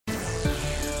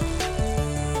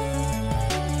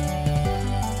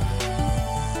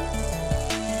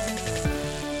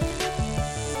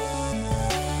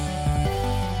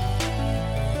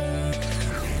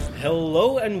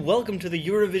Hello and welcome to the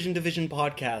Eurovision Division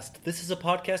podcast. This is a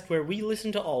podcast where we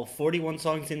listen to all 41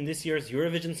 songs in this year's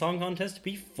Eurovision Song Contest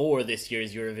before this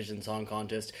year's Eurovision Song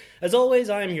Contest. As always,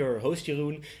 I am your host,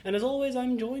 Jeroen, and as always,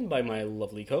 I'm joined by my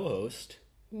lovely co-host...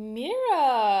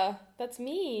 Mira! That's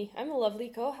me. I'm a lovely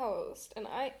co-host, and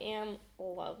I am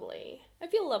lovely. I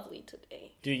feel lovely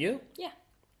today. Do you? Yeah.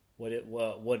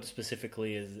 What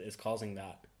specifically is causing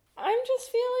that? I'm just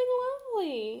feeling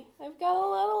lovely. I've got a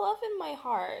lot of love in my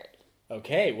heart.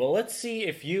 Okay, well, let's see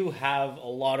if you have a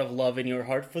lot of love in your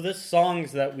heart for the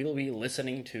songs that we'll be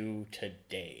listening to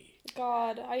today.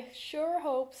 God, I sure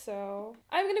hope so.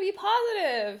 I'm gonna be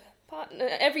positive.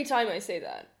 Every time I say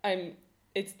that,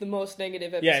 it's the most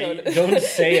negative episode. Yeah, don't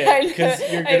say it, because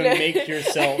you're going to make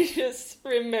yourself... I just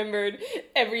remembered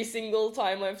every single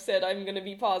time I've said I'm going to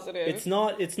be positive. It's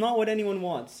not what anyone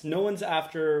wants. No one's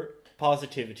after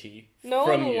positivity No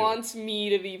from one you. wants me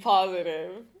to be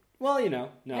positive. Well, no.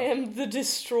 I am the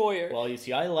destroyer. Well, you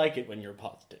see, I like it when you're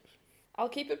positive. I'll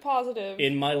keep it positive.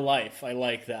 In my life, I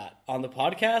like that. On the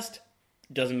podcast,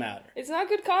 doesn't matter. It's not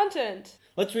good content.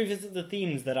 Let's revisit the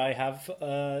themes that I have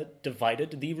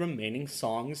divided the remaining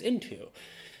songs into.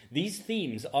 These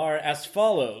themes are as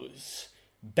follows.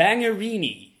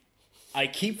 Bangerini. I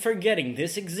keep forgetting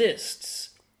this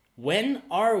exists. When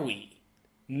are we?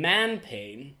 Man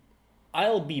pain.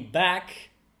 I'll be back.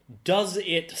 Does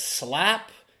it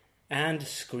slap? And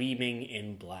Screaming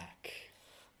in Black.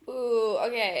 Ooh,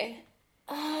 okay.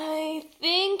 I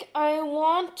think I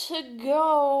want to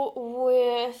go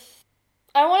with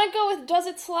Does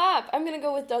It Slap? I'm gonna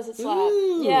go with Does It Slap.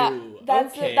 Ooh, yeah,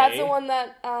 that's okay. that's the one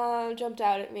that jumped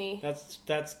out at me.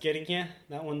 That's getting you?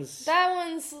 That one's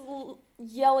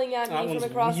Yelling at me from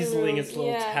across the room. weaseling its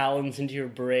little talons into your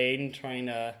brain, trying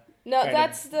to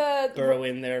burrow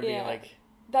in there, be like...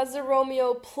 That's the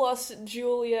Romeo plus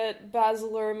Juliet, Baz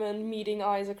Luhrmann meeting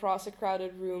eyes across a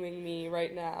crowded rooming me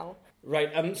right now.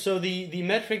 Right, so the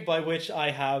metric by which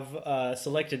I have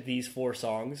selected these 4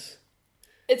 songs...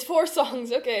 It's 4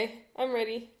 songs, okay, I'm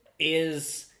ready.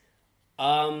 ...is,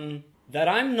 that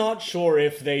I'm not sure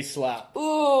if they slap.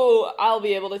 Ooh, I'll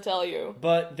be able to tell you.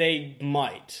 But they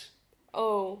might.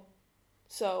 Oh,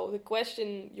 so the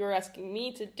question you're asking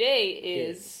me today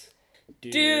is...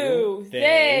 Do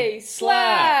they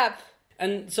slap?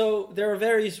 And so there are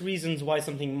various reasons why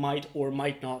something might or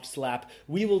might not slap.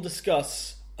 We will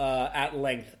discuss at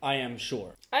length, I am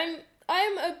sure. I'm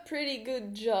a pretty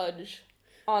good judge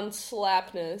on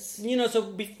slapness. So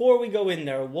before we go in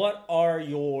there, what are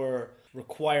your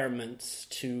requirements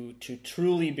to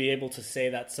truly be able to say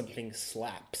that something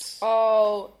slaps?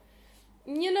 Oh,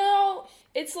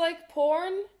 it's like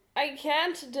porn. I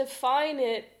can't define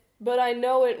it, but I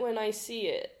know it when I see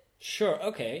it. Sure,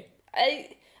 okay. I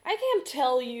can't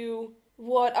tell you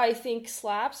what I think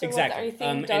slaps and what I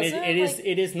think doesn't. And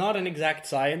it is not an exact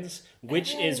science,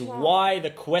 which is why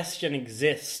the question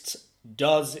exists.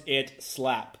 Does it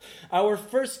slap? Our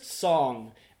first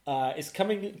song is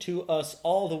coming to us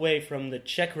all the way from the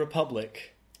Czech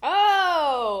Republic.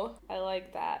 Oh, I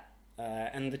like that.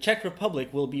 And the Czech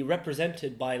Republic will be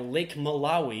represented by Lake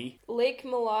Malawi. Lake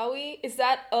Malawi? Is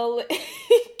that a lake?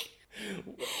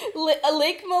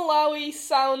 Lake Malawi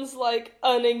sounds like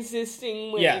an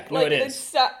existing lake. Yeah, no, it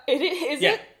is. Is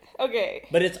it? Okay.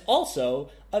 But it's also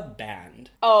a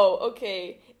band. Oh,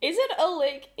 okay. Is it a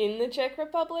lake in the Czech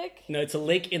Republic? No, it's a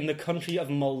lake in the country of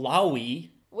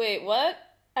Malawi. Wait, what?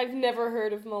 I've never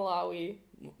heard of Malawi.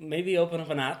 Maybe open up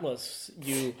an atlas,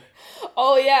 you...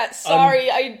 Oh yeah,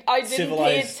 sorry, I didn't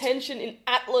pay attention in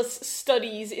atlas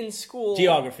studies in school.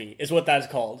 Geography is what that's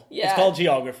called. Yeah. It's called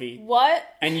geography. What?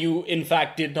 And you, in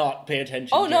fact, did not pay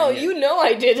attention. Oh no, you know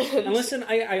I didn't. And listen,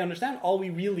 I understand all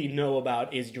we really know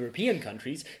about is European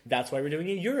countries. That's why we're doing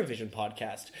a Eurovision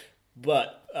podcast.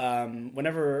 But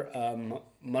whenever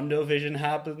Mundovision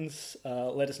happens,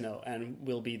 let us know, and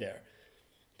we'll be there.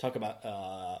 Talk about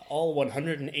all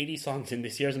 180 songs in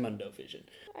this year's Mundovision.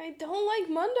 I don't like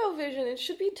Mundovision. It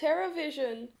should be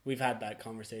TerraVision. We've had that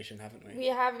conversation, haven't we? We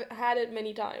have had it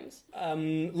many times.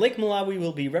 Lake Malawi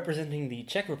will be representing the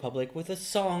Czech Republic with a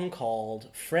song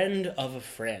called Friend of a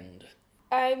Friend.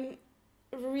 I'm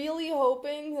really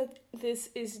hoping that this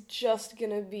is just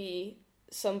gonna be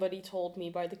Somebody Told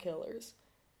Me by The Killers.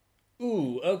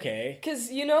 Ooh, okay. Because,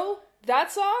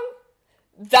 that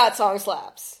song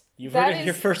slaps. You've heard it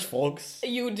here first, folks.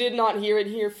 You did not hear it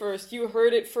here first. You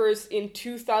heard it first in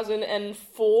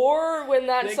 2004 when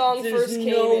that song first came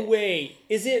in. There's no way.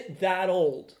 Is it that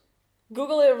old?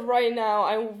 Google it right now.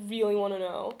 I really want to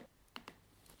know.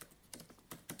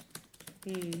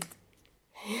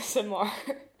 ASMR.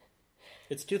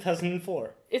 It's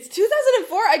 2004. It's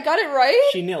 2004. I got it right.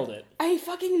 She nailed it. I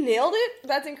fucking nailed it.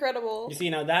 That's incredible. You see,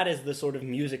 now that is the sort of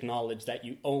music knowledge that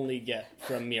you only get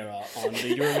from Mira on the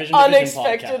Eurovision Division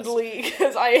Unexpectedly,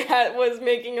 because I was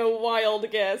making a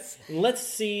wild guess. Let's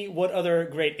see what other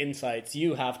great insights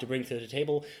you have to bring to the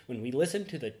table when we listen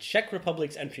to the Czech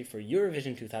Republic's entry for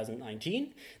Eurovision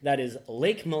 2019. That is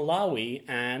Lake Malawi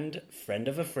and Friend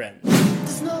of a Friend.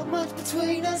 There's not much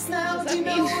between us now, do you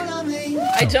know what I mean?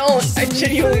 I don't. I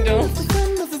genuinely don't. A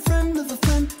friend of a friend of a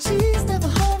friend. She's never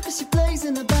home cause she plays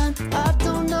in a band. I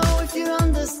don't know if you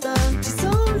understand. She's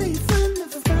only a friend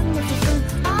of a friend of a friend.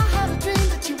 I had a dream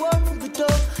that she walked through the door.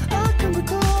 I can't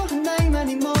recall her name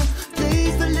anymore.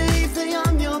 Please believe that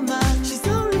I'm your man. She's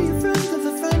only a friend of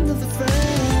a friend of a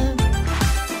friend.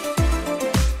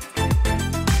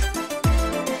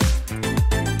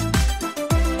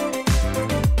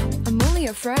 I'm only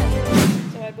a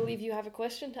friend. So I believe you have a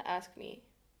question to ask me.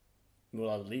 Well,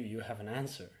 I believe you have an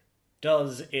answer.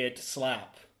 Does it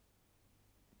slap?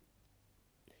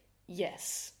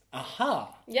 Yes.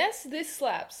 Aha! Yes, this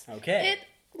slaps. Okay.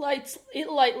 It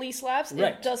lightly slaps.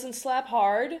 Right. It doesn't slap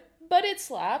hard, but it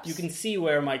slaps. You can see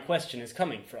where my question is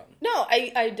coming from. No,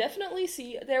 I definitely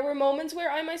see. There were moments where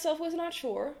I myself was not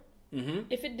sure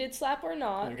if it did slap or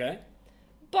not. Okay.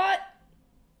 But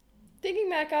thinking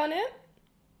back on it,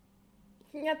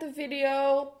 looking at the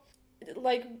video,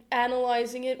 like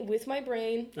analyzing it with my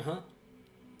brain, Uh-huh.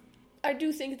 I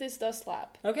do think this does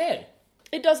slap. Okay.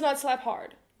 It does not slap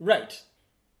hard. Right.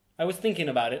 I was thinking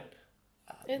about it.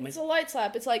 It's a light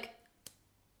slap. It's like,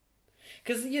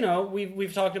 Because, you know,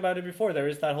 we've talked about it before. There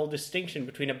is that whole distinction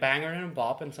between a banger and a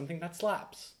bop and something that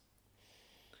slaps.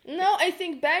 no, I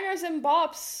think bangers and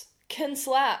bops can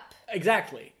slap.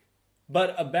 Exactly.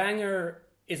 But a banger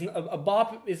isn't... A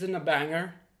bop isn't a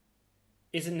banger.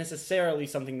 Isn't necessarily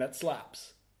something that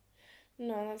slaps.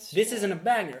 No, that's This true. isn't a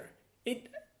banger.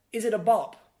 Is it a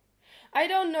bop? I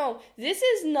don't know. This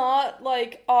is not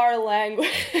like our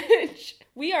language.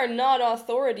 We are not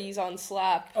authorities on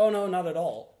slap. Oh, no, not at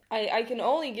all. I can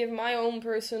only give my own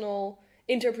personal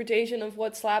interpretation of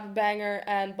what slap, banger,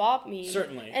 and bop mean.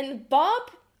 Certainly. And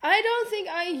bop, I don't think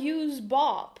I use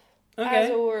bop as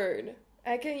a word.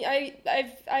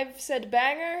 I've said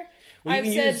banger. Well, I've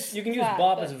said you can use slap,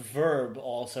 bop but as a verb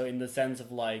also in the sense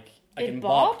of like I it can bops?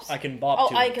 bop. I can bop. Oh,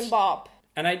 to I it. can bop.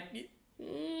 And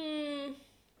you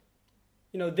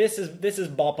know, this is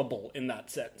boppable in that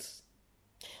sense.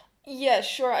 Yeah,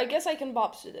 sure. I guess I can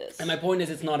bop to this. And my point is,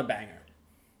 it's not a banger.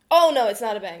 Oh no, it's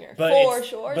not a banger. But For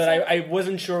sure. But so- I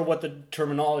wasn't sure what the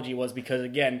terminology was because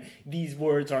again, these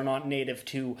words are not native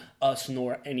to us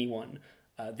nor anyone.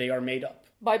 They are made up.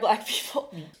 by black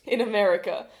people in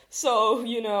America. So,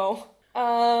 you know.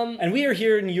 And we are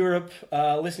here in Europe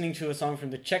listening to a song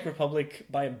from the Czech Republic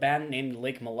by a band named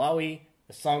Lake Malawi,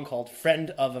 a song called Friend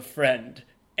of a Friend.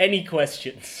 Any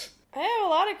questions? I have a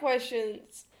lot of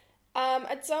questions.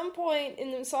 At some point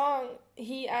in the song,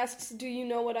 he asks, "Do you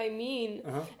know what I mean?"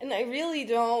 And I really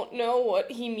don't know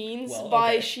what he means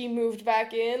by she moved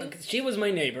back in. She was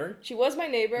my neighbor. She was my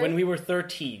neighbor. When we were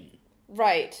 13.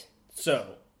 Right.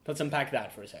 So, let's unpack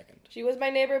that for a second. She was my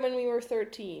neighbor when we were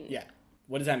 13. Yeah.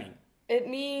 What does that mean? It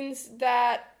means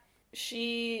that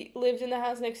she lived in the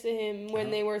house next to him when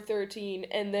they were 13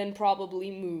 and then probably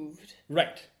moved.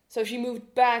 Right. So she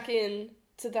moved back in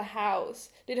to the house.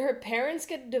 Did her parents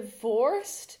get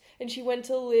divorced and she went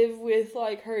to live with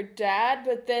like her dad,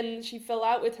 but then she fell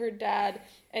out with her dad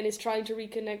and is trying to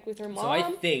reconnect with her mom? So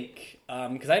I think,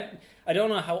 because I don't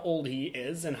know how old he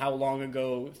is and how long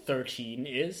ago 13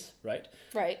 is, right?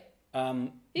 Right.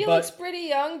 He looks pretty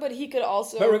young, but he could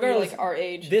also but regardless, be like our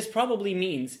age. This probably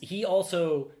means he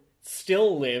also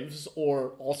still lives or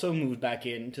also moved back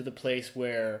into the place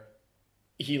where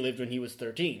he lived when he was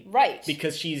 13. Right.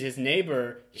 Because she's his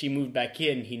neighbor, she moved back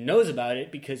in, he knows about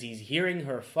it because he's hearing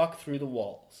her fuck through the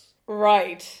walls.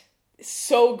 Right.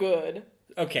 So good.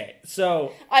 Okay,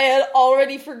 so... I had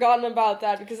already forgotten about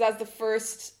that because that's the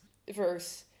first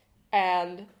verse.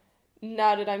 And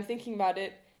now that I'm thinking about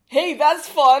it, hey, that's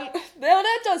fun. No,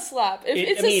 that does slap. If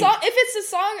it's a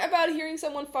song about hearing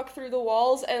someone fuck through the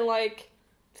walls and like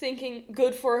thinking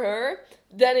good for her,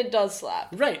 then it does slap.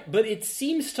 Right, but it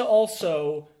seems to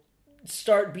also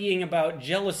start being about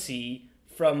jealousy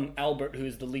from Albert,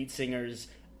 who's the lead singer's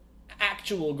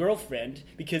actual girlfriend,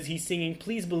 because he's singing,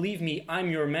 "Please believe me, I'm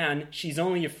your man. She's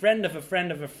only a friend of a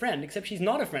friend of a friend," except she's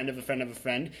not a friend of a friend of a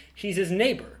friend. She's his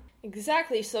neighbor.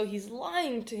 Exactly, so he's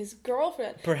lying to his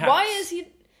girlfriend. Perhaps.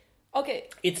 Okay,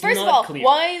 It's first not of all, clear.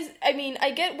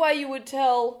 I get why you would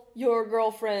tell your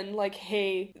girlfriend, like,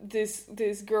 hey, this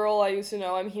girl I used to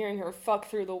know, I'm hearing her fuck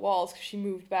through the walls because she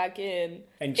moved back in.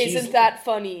 And Isn't that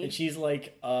funny? And she's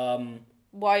like,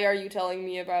 Why are you telling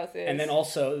me about this? And then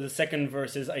also, the second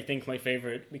verse is, I think, my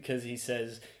favorite, because he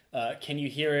says, can you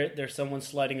hear it? There's someone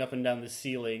sliding up and down the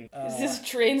ceiling. Is this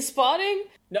train spotting?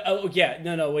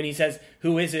 No, when he says,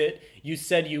 who is it? You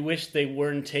said you wished they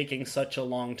weren't taking such a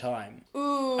long time.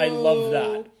 Ooh. I love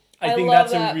that. I think love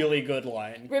that's that. a really good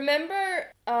line.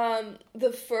 Remember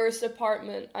the first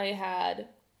apartment I had?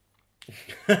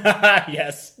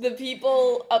 Yes. The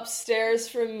people upstairs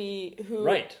from me who...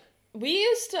 Right. We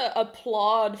used to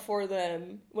applaud for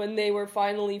them when they were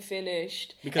finally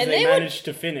finished. Because they managed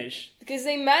to finish. Because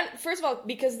first of all,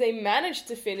 because they managed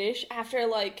to finish after,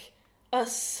 like, a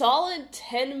solid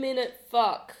 10-minute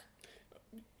fuck.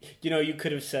 You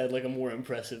could have said, like, a more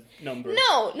impressive number.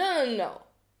 No.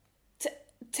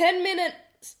 10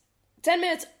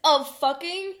 minutes of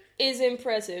fucking is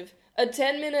impressive. A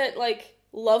 10-minute, like,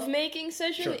 lovemaking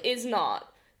session is not.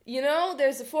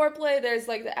 There's the foreplay, there's,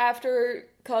 like, the after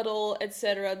cuddle,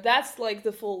 etc. That's, like,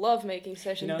 the full lovemaking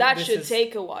session. That should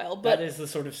take a while. But that is the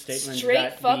sort of statement straight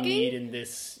that fucking? we need in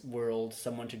this world.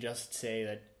 Someone to just say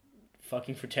that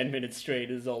fucking for 10 minutes straight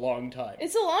is a long time.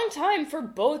 It's a long time for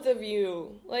both of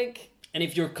you. Like... And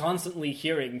if you're constantly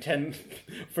hearing 10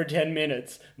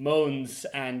 minutes moans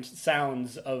and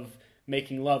sounds of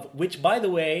making love, which, by the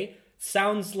way,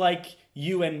 sounds like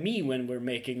you and me when we're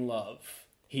making love,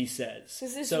 he says.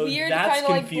 There's this so weird that's kind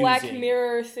of confusing. like Black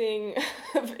Mirror thing.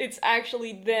 It's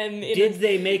actually them. Did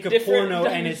they make a porno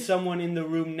and is someone in the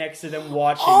room next to them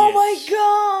watching oh it?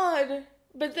 Oh my god!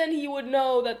 But then he would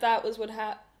know that was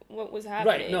what was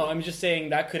happening. Right, no, I'm just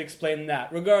saying that could explain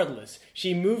that. Regardless,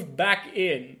 she moved back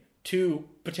in to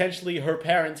potentially her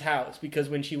parents' house because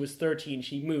when she was 13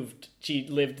 she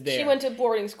lived there. She went to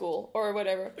boarding school or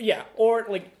whatever. Yeah, or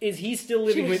like is he still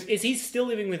living with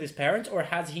his parents, or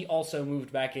has he also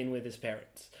moved back in with his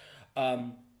parents?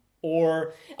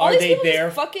 Or are they there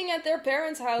just fucking at their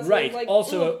parents' house? Right. Like,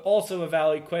 also a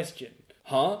valid question.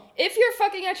 Huh? If you're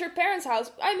fucking at your parents'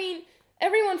 house, I mean,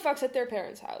 everyone fucks at their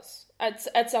parents' house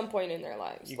at some point in their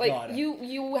lives. You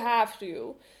have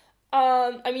to.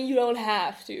 I mean, you don't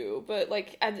have to, but,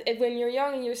 like, when you're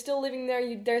young and you're still living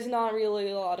there, there's not really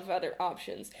a lot of other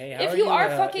options. Hey, how are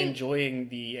you enjoying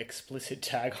the explicit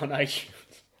tag on iTunes?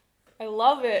 I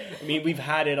love it. I mean, we've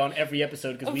had it on every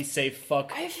episode because we say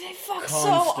fuck I say fuck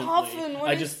constantly. so often.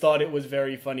 I just thought it was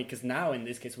very funny because now, in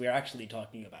this case, we're actually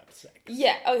talking about sex.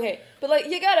 Yeah, okay. But, like,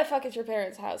 you gotta fuck at your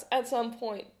parents' house at some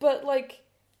point. But, like,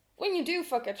 when you do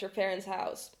fuck at your parents'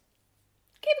 house,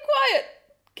 keep it quiet.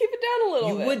 Keep it down a little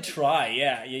bit. You would try,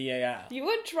 yeah. You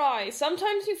would try.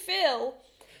 Sometimes you fail.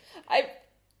 I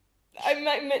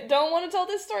don't want to tell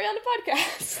this story on the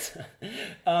podcast.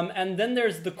 And then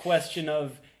there's the question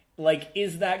of, like,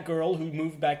 is that girl who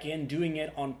moved back in doing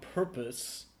it on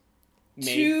purpose?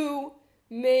 To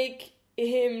make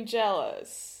him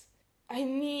jealous. I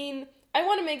mean, I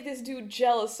want to make this dude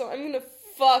jealous, so I'm gonna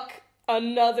fuck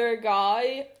another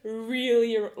guy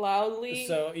really loudly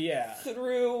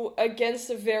through against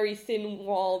a very thin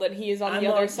wall that he is on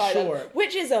the other side of,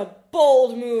 which is a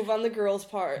bold move on the girl's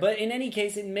part. But in any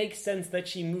case, it makes sense that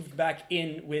she moved back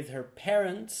in with her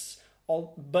parents,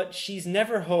 but she's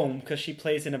never home because she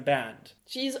plays in a band.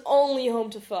 She's only home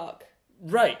to fuck.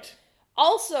 Right.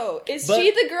 Also, is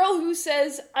she the girl who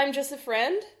says, I'm just a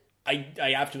friend? I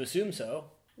have to assume so.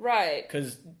 Right.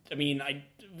 Because, I mean,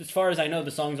 as far as I know,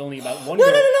 the song's only about one girl.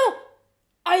 No.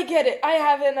 I get it. I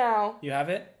have it now. You have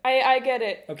it? I get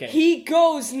it. Okay. He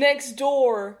goes next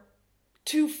door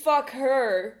to fuck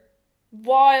her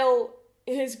while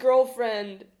his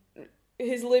girlfriend,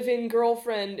 his live-in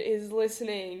girlfriend, is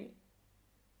listening.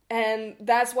 And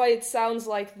that's why it sounds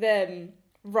like them,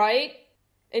 right?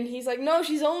 And he's like, no,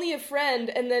 she's only a friend.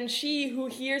 And then she, who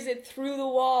hears it through the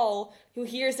wall, who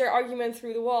hears their argument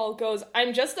through the wall, goes,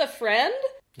 I'm just a friend?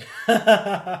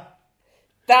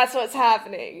 That's what's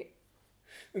happening.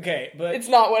 Okay, but... It's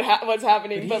not what's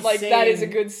happening, but like, that is a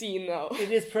good scene, though.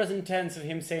 It is present tense of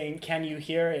him saying, can you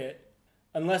hear it?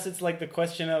 Unless it's like the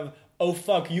question of, oh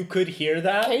fuck, you could hear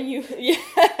that? Can you...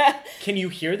 Yeah. Can you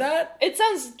hear that? It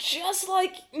sounds just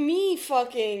like me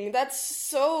fucking. That's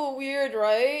so weird,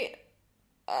 right?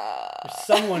 There's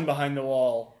someone behind the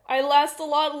wall. I last a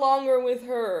lot longer with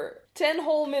her. 10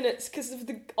 whole minutes because of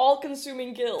the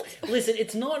all-consuming guilt. Listen,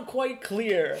 it's not quite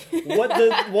clear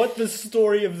what the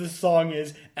story of the song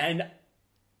is, and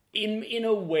in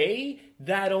a way,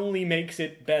 that only makes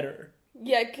it better.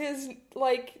 Yeah, because,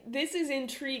 like, this is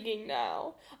intriguing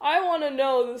now. I want to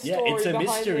know the story it's a behind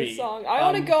mystery. this song. I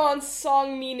want to go on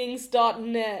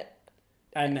songmeanings.net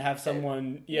And have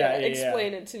someone,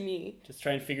 explain it to me. Just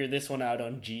try and figure this one out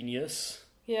on Genius.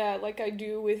 Yeah, like I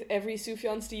do with every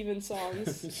Sufjan Stevens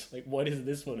songs. Just like, what is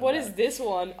this one What about? is this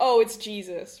one? Oh, it's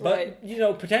Jesus, right?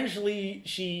 But, potentially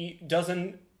she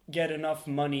doesn't get enough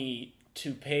money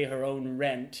to pay her own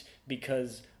rent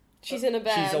because... She's in a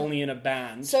band. She's only in a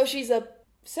band. So she's a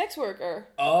sex worker.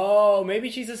 Oh, maybe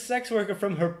she's a sex worker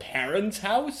from her parents'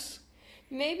 house?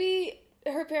 Maybe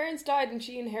her parents died and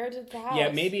she inherited the house.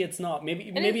 Yeah, maybe it's not. Maybe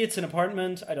it's an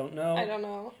apartment. I don't know. I don't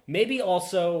know. Maybe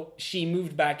also she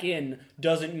moved back in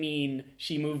doesn't mean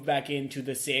she moved back into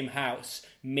the same house.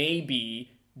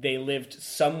 Maybe they lived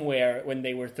somewhere when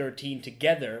they were 13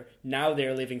 together. Now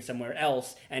they're living somewhere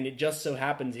else. And it just so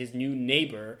happens his new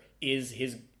neighbor is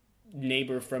his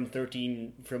neighbor from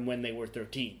when they were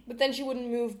 13. But then she wouldn't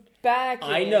move back in.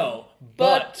 I know,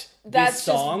 but that's this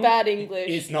song just bad English.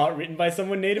 is not written by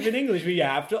someone native in English. We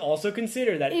have to also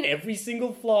consider that every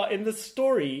single flaw in the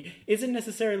story isn't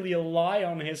necessarily a lie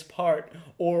on his part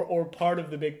or part of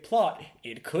the big plot.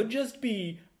 It could just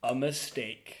be a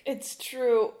mistake. It's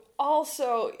true.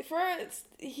 Also,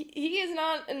 he is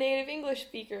not a native English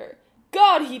speaker.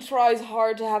 God, he tries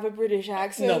hard to have a British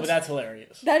accent. No, but that's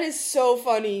hilarious. That is so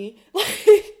funny.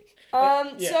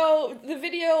 Yeah. So the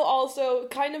video also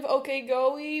kind of okay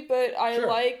go-y, but I Sure.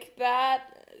 like that.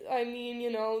 I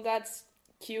mean, that's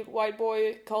cute white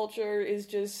boy culture is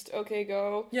just okay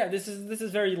go. Yeah, this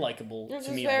is very likable This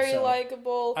to is me. very also.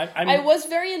 likable. I'm- I was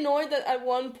very annoyed that at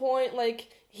one point, like,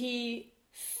 he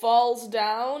falls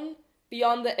down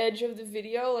beyond the edge of the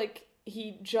video, like,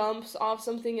 he jumps off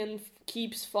something and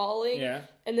keeps falling. Yeah.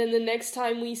 And then the next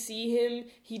time we see him,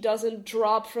 he doesn't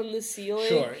drop from the ceiling.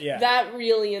 Sure, yeah. That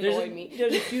really annoyed me.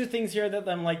 There's a few things here that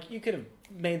I'm like, you could have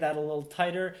made that a little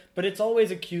tighter, but it's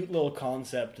always a cute little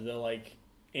concept, the like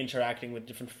interacting with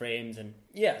different frames, and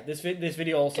yeah, this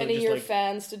video also Getting just your like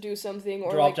fans to do something,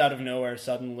 or dropped like, out of nowhere.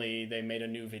 Suddenly they made a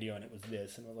new video and it was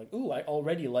this, and I was like, ooh, I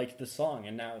already liked the song,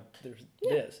 and now there's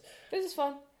this. This is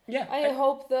fun. Yeah, I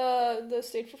hope the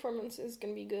stage performance is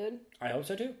gonna be good. I hope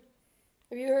so too.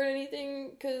 Have you heard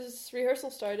anything? Because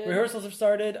rehearsal started. Rehearsals have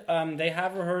started. They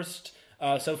have rehearsed.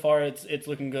 So far, it's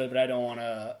looking good, but I don't want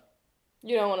to.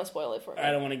 You don't want to spoil it for me.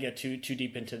 I don't want to get too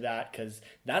deep into that because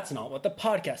that's not what the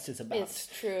podcast is about. It's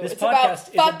true. This It's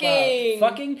podcast about fucking. is about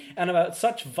fucking and about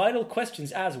such vital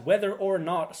questions as whether or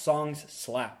not songs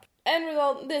slap. End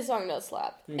result, this song does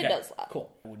slap. It Okay, does slap.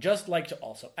 Cool. I would just like to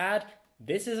also add,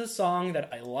 this is a song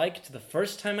that I liked the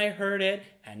first time I heard it,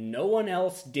 and no one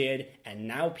else did, and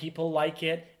now people like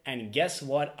it, and guess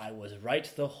what? I was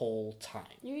right the whole time.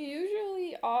 You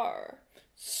usually are.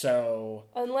 So,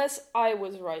 Unless I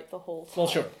was right the whole time. well,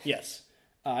 sure, yes.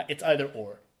 It's either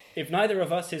or. If neither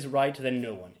of us is right, then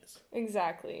no one is.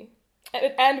 Exactly.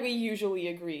 And we usually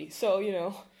agree, so,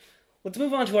 Let's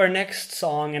move on to our next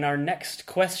song and our next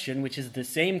question, which is the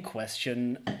same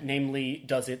question, namely,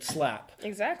 does it slap?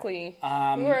 Exactly. Who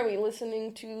are we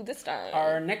listening to this time?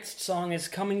 Our next song is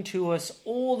coming to us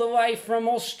all the way from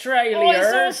Australia. Oh,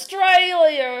 it's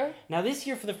Australia! Now, this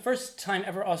year, for the first time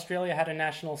ever, Australia had a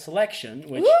national selection,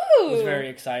 which Woo! was very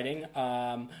exciting.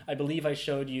 I believe I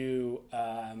showed you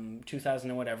 2000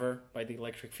 and whatever by the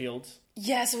Electric Fields.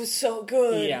 Yes, it was so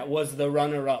good. Yeah, was the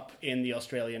runner-up in the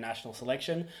Australia national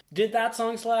selection. Did that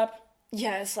song slap?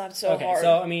 Yeah, it slapped so Okay, hard.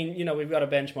 so, I mean, we've got a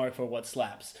benchmark for what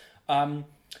slaps.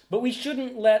 But we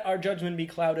shouldn't let our judgment be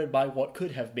clouded by what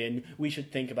could have been. We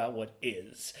should think about what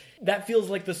is. That feels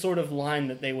like the sort of line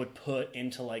that they would put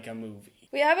into, like, a movie.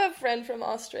 We have a friend from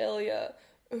Australia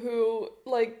who,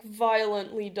 like,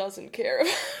 violently doesn't care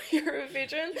about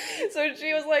Eurovision. So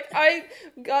she was like, I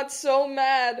got so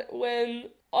mad when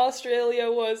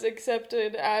Australia was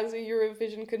accepted as a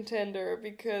Eurovision contender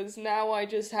because now I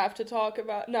just have to talk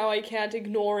about, now I can't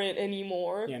ignore it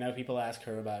anymore. Yeah, now people ask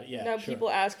her about it. Yeah, Now sure. people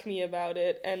ask me about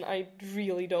it and I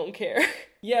really don't care.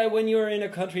 Yeah, when you're in a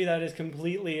country that is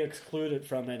completely excluded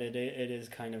from it, it is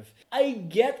kind of... I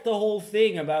get the whole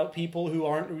thing about people who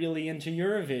aren't really into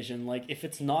Eurovision. Like, if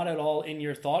it's not at all in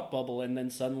your thought bubble and then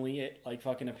suddenly it, like,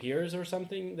 fucking appears or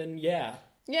something, then yeah.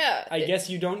 Yeah. I guess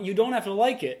you don't have to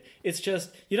like it. It's just,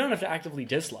 you don't have to actively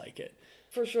dislike it.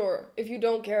 For sure. If you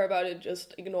don't care about it,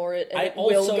 just ignore it and I it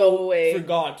will also go away.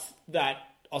 forgot that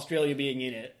Australia being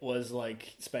in it was,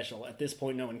 like, special. At this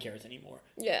point, no one cares anymore.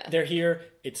 Yeah. They're here,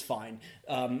 it's fine.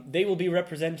 They will be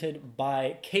represented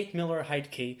by Kate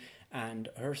Miller-Heidke and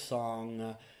her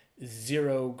song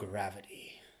Zero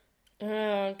Gravity.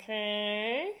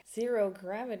 Okay. Zero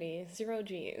gravity. 0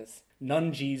 G's.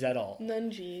 None G's at all.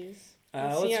 None G's.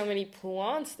 Let's see how many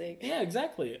points they get. Yeah,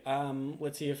 exactly.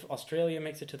 Let's see if Australia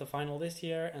makes it to the final this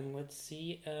year, and let's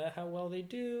see how well they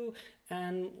do.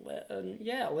 And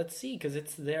let's see, because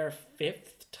it's their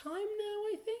 5th time now,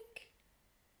 I think.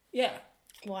 Yeah.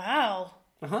 Wow.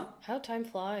 Uh-huh. How time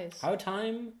flies. How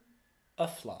time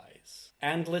flies.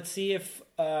 And let's see if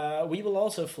we will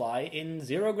also fly in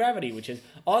zero gravity, which is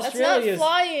Australia's... That's not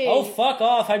flying! Oh, fuck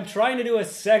off. I'm trying to do a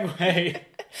segue.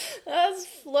 That's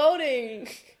floating.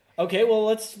 Okay, well,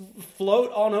 let's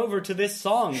float on over to this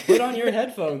song. Put on your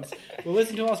headphones. We'll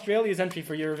listen to Australia's entry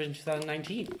for Eurovision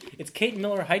 2019. It's Kate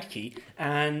Miller-Heidke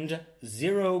and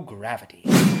Zero Gravity.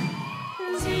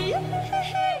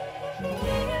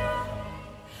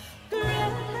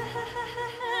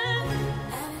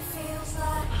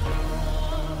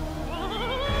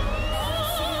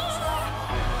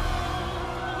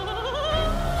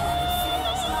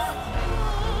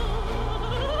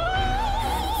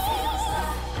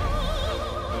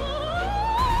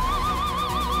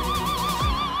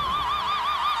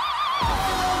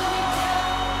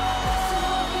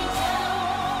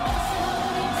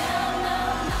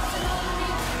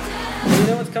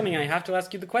 Coming, I have to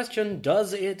ask you the question,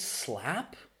 does it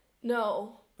slap?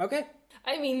 No. Okay.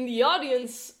 I mean, the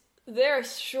audience there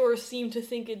sure seemed to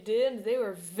think it did. They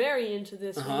were very into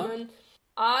this one.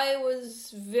 I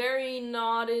was very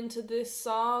not into this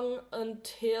song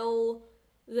until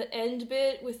the end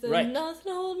bit with the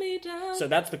nothing hold me down. So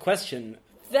that's the question.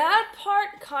 That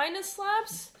part kind of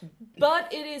slaps,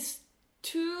 but it is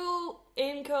too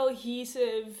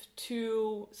incohesive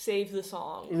to save the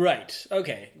song. Right.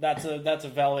 Okay. That's a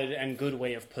valid and good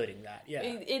way of putting that. Yeah.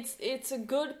 It's a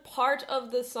good part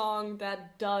of the song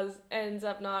that ends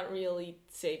up not really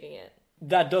saving it.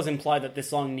 That does imply that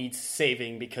this song needs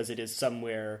saving because it is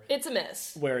somewhere... It's a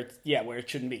mess. Where it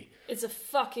shouldn't be. It's a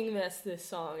fucking mess, this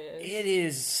song is. It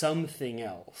is something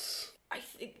else. I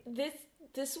think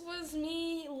this was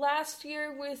me last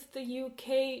year with the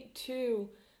UK too.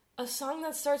 A song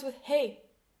that starts with hey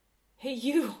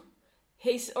you,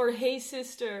 hey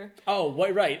sister. Oh,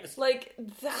 right. Like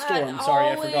that Storm,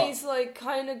 sorry, always like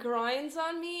kind of grinds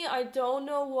on me. I don't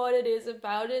know what it is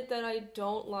about it that I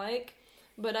don't like,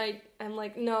 but I'm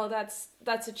like, no,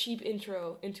 that's a cheap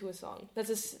intro into a song.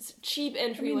 That's a cheap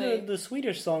entryway. I mean, the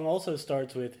Swedish song also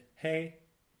starts with hey,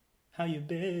 how you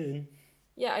been?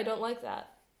 Yeah, I don't like that.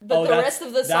 But the rest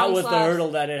of the song that was slaps. the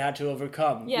hurdle that it had to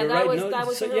overcome. Yeah, You're that right. was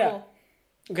the hurdle. Yeah.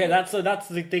 Okay, that's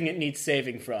the thing it needs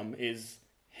saving from is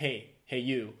hey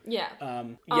you. Yeah.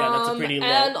 That's a pretty low.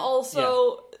 And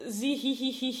also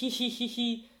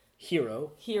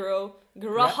Hero.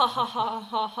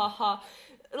 Grahahahahaha.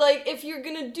 Like, if you're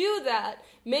gonna do that,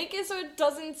 make it so it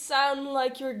doesn't sound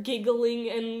like you're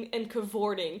giggling and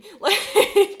cavorting.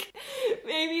 Like,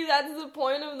 maybe that's the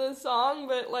point of the song,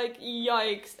 but like,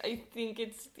 yikes. I think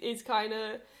it's kind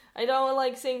of... I don't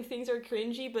like saying things are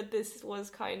cringy, but this was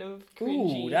kind of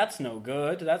cringy. Ooh, that's no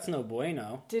good. That's no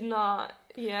bueno. Did not.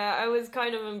 Yeah, I was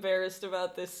kind of embarrassed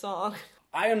about this song.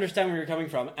 I understand where you're coming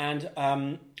from, and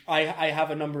I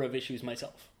have a number of issues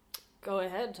myself. Go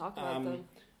ahead, talk about them.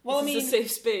 Well, this is a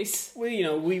safe space.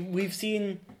 We've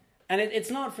seen, and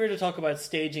it's not fair to talk about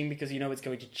staging because it's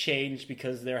going to change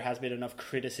because there has been enough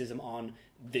criticism on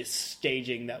this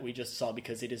staging that we just saw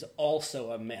because it is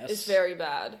also a mess. It's very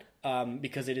bad.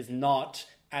 Because it is not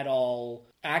at all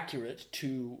accurate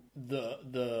to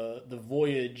the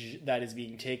voyage that is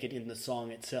being taken in the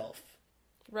song itself.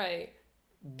 Right.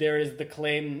 There is the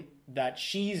claim that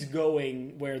she's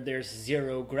going where there's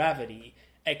zero gravity,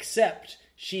 except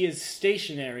she is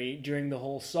stationary during the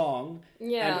whole song,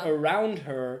 and around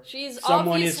her,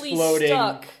 someone is floating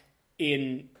stuck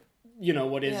in,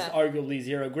 what is arguably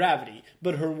zero gravity.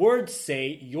 But her words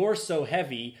say, "You're so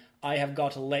heavy, I have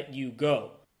got to let you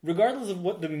go." Regardless of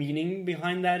what the meaning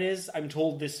behind that is, I'm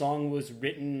told this song was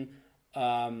written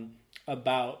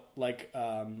about,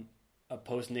 a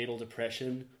postnatal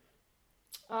depression.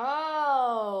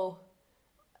 Oh.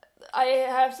 I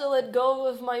have to let go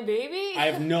of my baby? I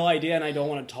have no idea, and I don't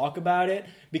want to talk about it,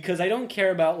 because I don't care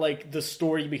about, the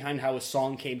story behind how a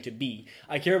song came to be.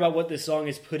 I care about what this song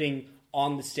is putting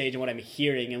on the stage and what I'm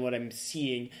hearing and what I'm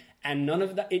seeing, and none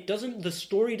of that, the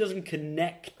story doesn't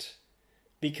connect,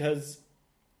 because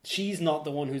she's not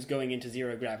the one who's going into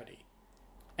zero gravity.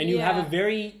 And you have a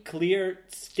very clear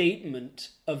statement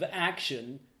of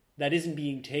action that isn't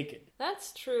being taken.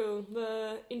 That's true.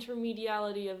 The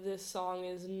intermediality of this song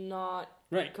is not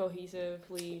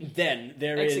cohesively then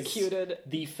there executed. Is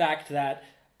the fact that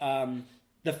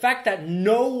The fact that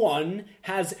no one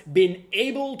has been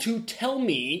able to tell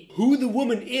me who the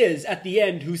woman is at the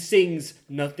end who sings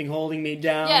Nothing Holding Me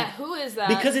Down. Yeah, who is that?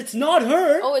 Because it's not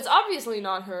her. Oh, it's obviously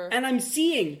not her. And I'm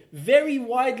seeing very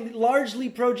largely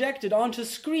projected onto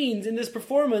screens in this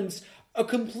performance a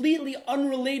completely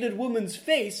unrelated woman's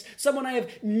face, someone I have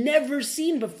never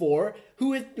seen before,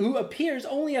 who appears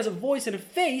only as a voice and a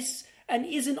face, and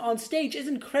isn't on stage,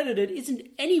 isn't credited, isn't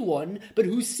anyone, but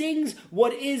who sings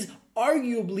what is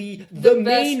arguably the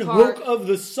main hook of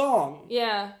the song.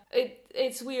 Yeah,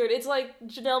 it's weird. It's like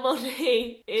Janelle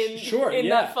Monáe in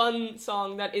that fun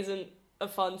song that isn't a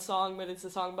fun song, but it's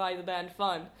a song by the band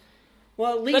Fun.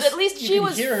 Well, at least she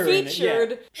was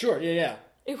featured. Yeah. Sure, yeah.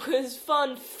 It was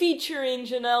Fun featuring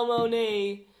Janelle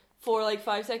Monáe for like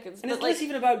 5 seconds. And it's less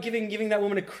even about giving that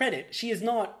woman a credit. She is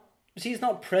not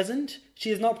present. She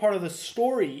is not part of the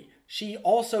story. She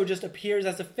also just appears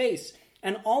as a face.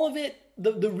 And all of it,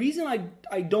 the reason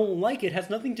I don't like it has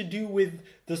nothing to do with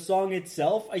the song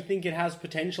itself. I think it has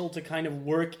potential to kind of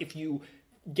work if you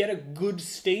get a good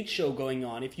stage show going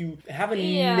on, if you have a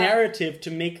narrative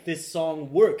to make this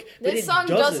song work. But this song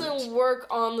doesn't work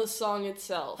on the song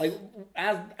itself. Like,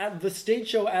 as the stage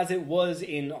show as it was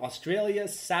in Australia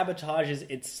sabotages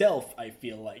itself, I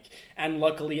feel like. And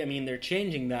luckily, I mean, they're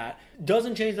changing that.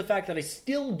 Doesn't change the fact that I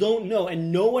still don't know,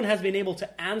 and no one has been able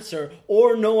to answer,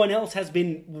 or no one else has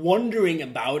been wondering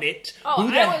about it,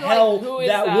 who the hell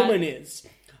that woman is.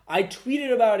 I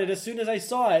tweeted about it as soon as I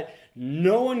saw it.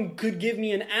 No one could give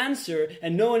me an answer,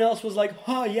 and no one else was like,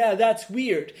 yeah, that's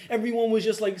weird. Everyone was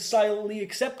just like silently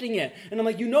accepting it. And I'm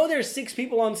like, there's 6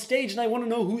 people on stage, and I want to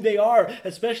know who they are,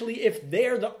 especially if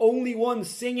they're the only ones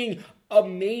singing a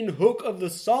main hook of the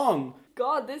song.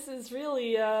 God, this is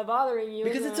really bothering you.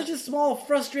 Because it's such a small,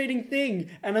 frustrating thing,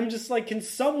 and I'm just like, can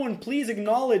someone please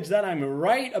acknowledge that I'm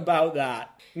right about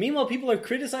that? Meanwhile, people are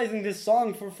criticizing this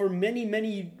song for many,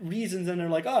 many reasons, and they're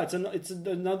like, it's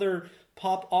another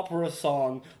pop opera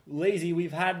song, lazy,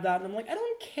 we've had that. And I'm like, I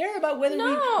don't care about whether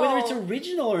it's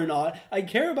original or not. I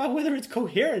care about whether it's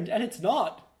coherent, and it's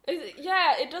not.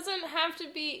 It doesn't have to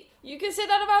be. You can say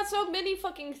that about so many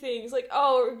fucking things. Like,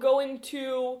 we're going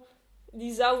to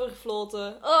Die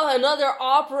Zauberflote. Another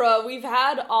opera. We've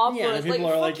had operas. Yeah, people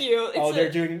are like, you.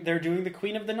 They're doing the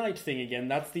Queen of the Night thing again.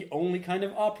 That's the only kind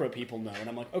of opera people know. And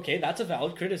I'm like, okay, that's a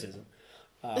valid criticism.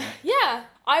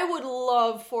 I would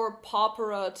love for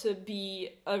popera to be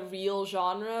a real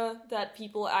genre that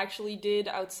people actually did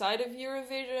outside of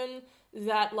Eurovision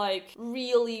that, like,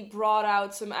 really brought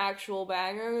out some actual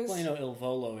bangers. Well, Il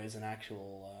Volo is an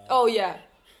actual... Oh, yeah.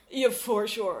 Yeah, for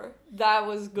sure. That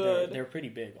was good. They're pretty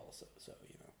big also, so,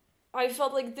 I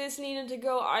felt like this needed to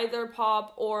go either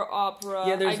pop or opera.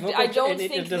 Yeah, I don't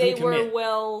think they were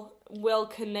well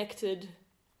connected.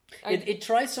 It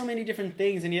tries so many different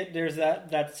things, and yet there's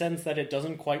that sense that it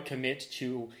doesn't quite commit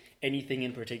to anything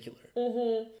in particular.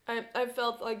 Mm-hmm. I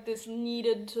felt like this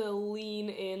needed to lean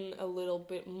in a little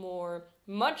bit more,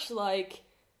 much like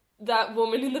that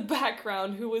woman in the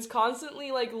background who was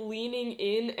constantly like leaning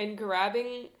in and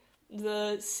grabbing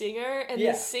the singer, and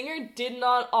the singer did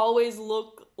not always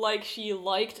look like she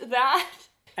liked that.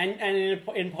 And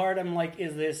in part, I'm like,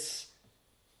 is this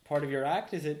part of your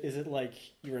act? Is it like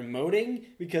you're emoting?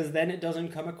 Because then it doesn't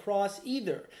come across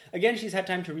either. Again, she's had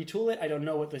time to retool it. I don't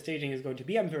know what the staging is going to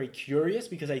be. I'm very curious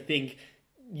because I think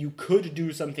you could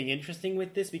do something interesting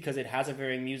with this because it has a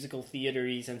very musical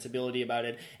theater-y sensibility about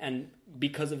it, and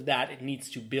because of that, it needs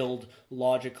to build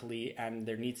logically, and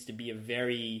there needs to be a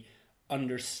very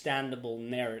understandable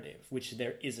narrative, which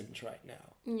there isn't right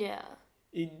now. Yeah.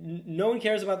 No one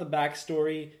cares about the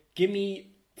backstory. Give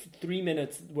me 3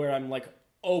 minutes where I'm like,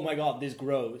 oh my god, this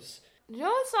grows. You know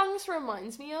what song this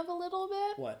reminds me of a little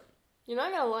bit? What? You're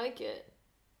not gonna like it.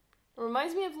 It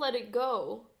reminds me of Let It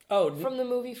Go. Oh, from the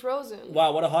movie Frozen.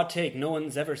 Wow, what a hot take. No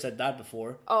one's ever said that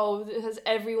before. Oh, has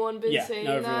everyone been saying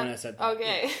that? Yeah, no, everyone has said that.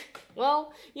 Okay. Yeah.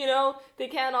 Well, they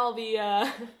can't all be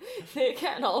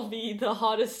the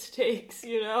hottest takes,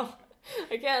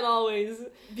 I can't always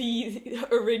be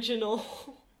original.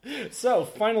 So,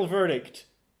 final verdict.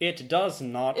 It does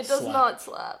not slap. It does not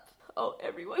slap. Oh,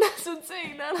 everyone has been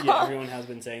saying that, huh? Yeah, everyone has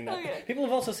been saying that. Okay. People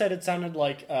have also said it sounded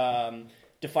like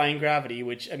Defying Gravity,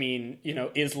 which,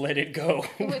 is Let It Go.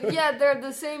 Yeah, they're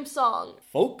the same song.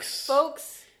 Folks.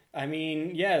 I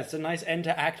mean, yeah, it's a nice end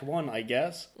to Act 1, I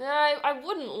guess. I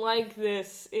wouldn't like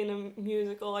this in a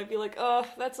musical. I'd be like,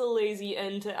 that's a lazy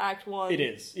end to Act 1. It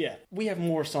is, yeah. We have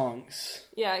more songs.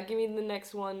 Yeah, give me the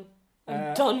next one.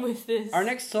 I'm done with this. Our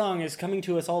next song is coming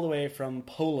to us all the way from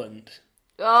Poland.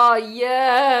 Oh,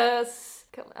 yes!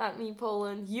 Come at me,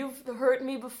 Poland. You've hurt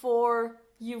me before.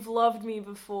 You've loved me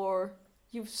before.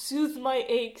 You've soothed my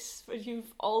aches, but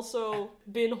you've also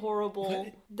been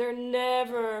horrible. They're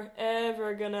never,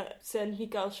 ever gonna send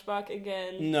Mikael Spaak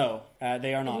again. No,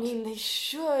 they are not. I mean, they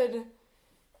should.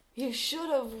 You should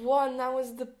have won. That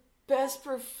was the best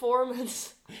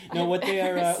performance. No, what they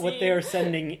I've are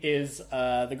sending is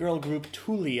the girl group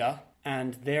Tulia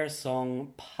and their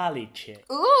song Palice.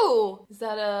 Ooh! Is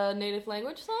that a native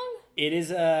language song? It is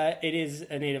a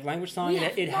native language song. We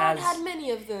have not had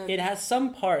many of them. It has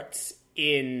some parts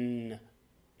in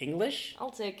English.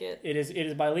 I'll take it. It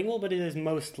is bilingual, but it is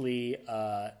mostly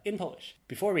in Polish.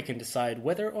 Before we can decide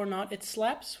whether or not it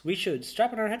slaps, we should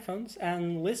strap on our headphones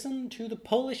and listen to the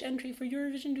Polish entry for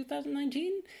Eurovision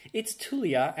 2019. It's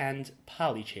Tulia and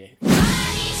Palice.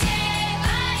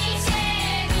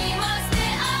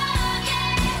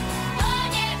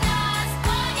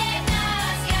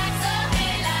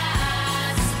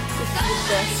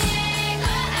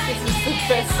 This is the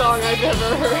best song I've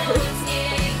ever heard.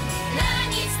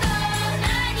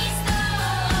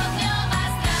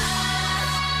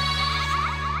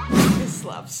 This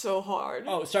slaps so hard.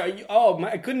 Oh, sorry.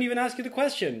 I couldn't even ask you the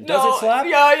question. Does it slap?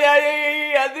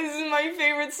 Yeah. This is my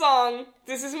favorite song.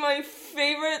 This is my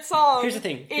favorite song. Here's the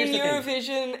thing. In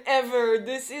Eurovision ever.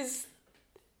 This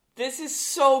is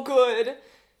so good.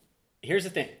 Here's the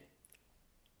thing.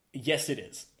 Yes, it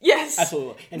is. Yes,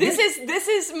 absolutely. And this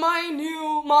is my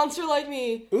new Monster Like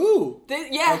Me. Ooh.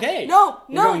 Yeah. Okay. No.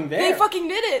 Going there. They fucking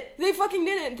did it.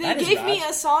 They gave me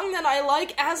a song that I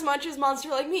like as much as Monster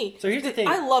Like Me. So here's the thing.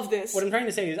 I love this. What I'm trying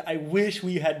to say is I wish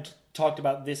we had talked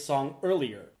about this song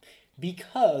earlier.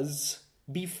 Because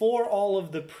before all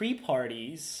of the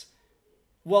pre-parties,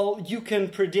 well, you can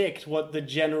predict what the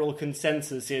general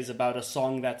consensus is about a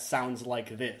song that sounds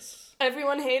like this.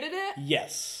 Everyone hated it?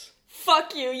 Yes.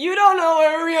 Fuck you. You don't know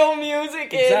what real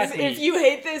music is if you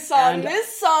hate this song. And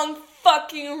this song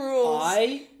fucking rules.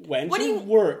 I went to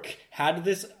work, had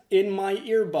this in my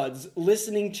earbuds,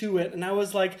 listening to it, and I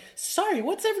was like, sorry,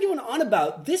 what's everyone on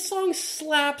about? This song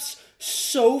slaps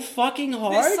so fucking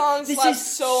hard. This song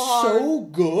slaps so hard. So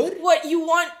good. What, you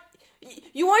want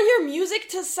your music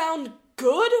to sound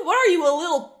good? What are you, a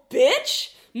little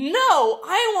bitch? No,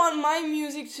 I want my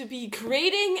music to be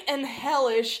grating and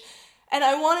hellish, and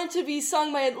I want it to be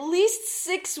sung by at least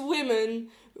 6 women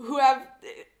who are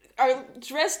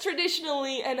dressed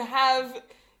traditionally and have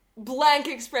blank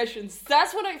expressions.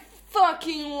 That's what I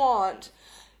fucking want.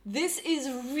 This is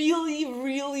really,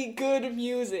 really good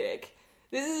music.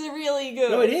 This is really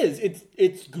good. No, it is.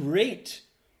 It's great.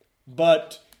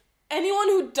 But anyone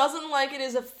who doesn't like it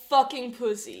is a fucking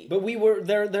pussy. But we were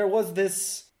there was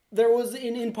this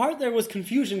in part there was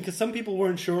confusion because some people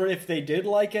weren't sure if they did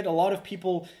like it. A lot of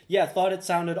people thought it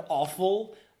sounded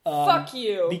awful. Fuck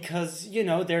you. Because,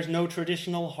 there's no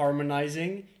traditional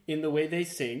harmonizing in the way they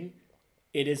sing.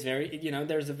 It is very,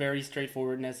 there's a very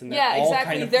straightforwardness, and they're all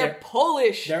kind of... They're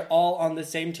Polish. They're all on the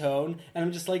same tone, and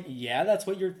I'm just like, yeah, that's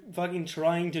what you're fucking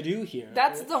trying to do here.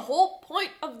 That's the whole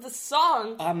point of the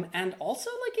song. And also,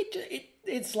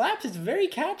 it slaps. It's very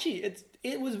catchy.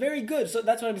 It was very good. So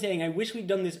that's what I'm saying. I wish we'd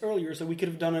done this earlier, so we could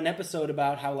have done an episode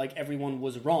about how everyone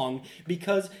was wrong,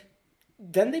 because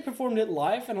then they performed it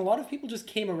live, and a lot of people just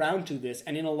came around to this,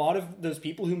 and in a lot of those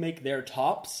people who make their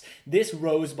tops, this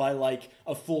rose by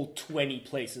a full 20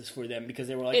 places for them, because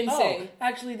they were like, insane. Oh,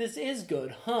 actually this is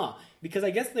good, huh? Because I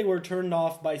guess they were turned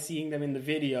off by seeing them in the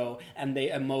video, and they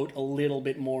emote a little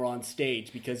bit more on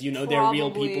stage, because, they're real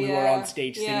people who are on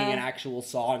stage singing an actual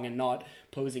song and not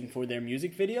posing for their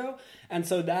music video, and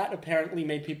so that apparently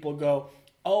made people go,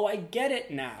 oh, I get it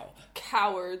now.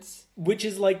 Cowards. Which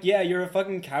is you're a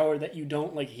fucking coward that you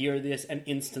don't hear this and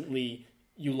instantly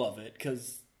you love it,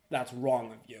 because that's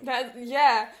wrong of you.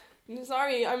 I'm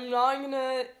sorry, I'm not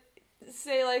gonna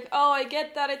say oh, I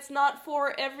get that it's not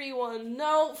for everyone.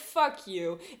 No, fuck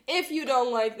you. If you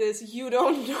don't like this, you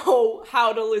don't know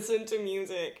how to listen to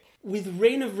music. With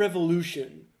Reign of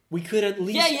Revolution, we could at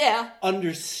least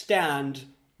understand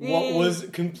what was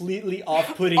completely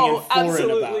off-putting and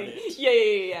foreign about it.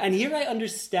 Yeah. And here I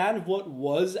understand what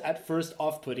was at first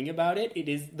off-putting about it. It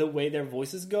is the way their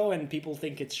voices go, and people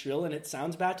think it's shrill, and it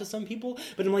sounds bad to some people.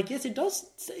 But I'm yes, it does.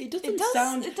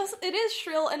 It is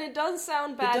shrill, and it does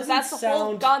sound bad. That's the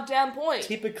whole goddamn point.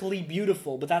 Typically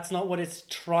beautiful, but that's not what it's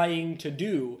trying to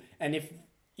do. And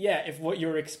if what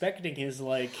you're expecting is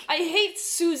I hate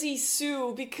Susie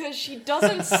Sue because she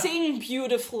doesn't sing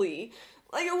beautifully.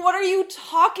 What are you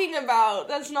talking about?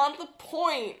 That's not the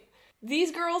point.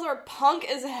 These girls are punk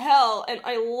as hell, and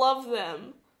I love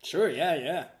them. Sure,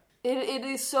 yeah. It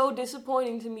is so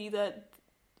disappointing to me that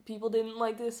people didn't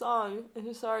like this song.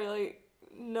 I'm sorry,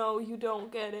 no, you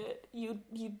don't get it. You.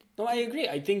 No, I agree.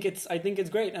 I think it's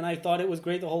great, and I thought it was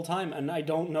great the whole time. And I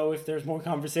don't know if there's more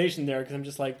conversation there because I'm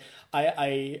just like,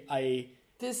 I.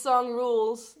 This song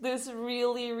rules. This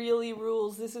really, really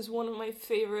rules. This is one of my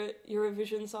favorite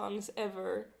Eurovision songs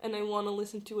ever, and I want to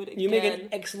listen to it again. You make an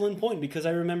excellent point, because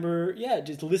I remember,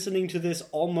 just listening to this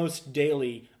almost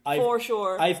daily. For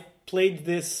sure. I've played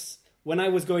this when I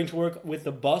was going to work with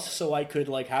the bus, so I could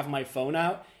have my phone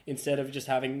out instead of just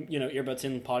having, earbuds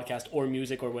in, podcast or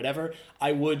music or whatever.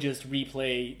 I would just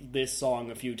replay this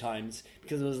song a few times,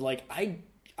 because it was like,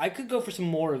 I could go for some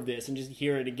more of this and just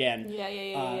hear it again.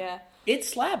 Yeah. It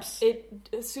slaps. It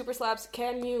super slaps.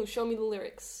 Can you show me the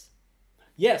lyrics?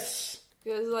 Yes.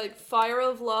 Because, Fire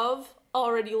of Love,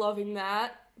 already loving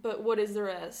that, but what is the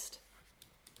rest?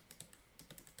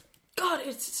 God,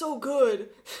 it's so good.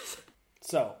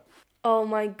 So. Oh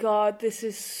my god, this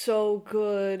is so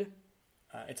good.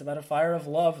 It's about a fire of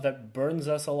love that burns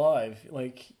us alive,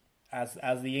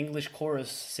 as the English chorus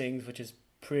sings, which is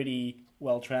pretty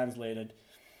well translated.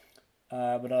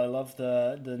 But I love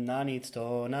the na needs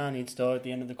to at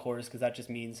the end of the chorus, because that just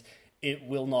means it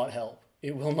will not help.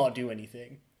 It will not do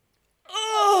anything.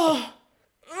 Oh,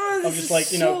 I'm just like,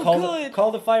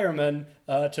 call the firemen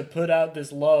to put out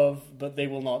this love, but they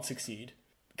will not succeed.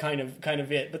 Kind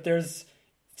of it. But there's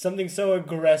something so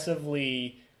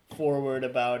aggressively forward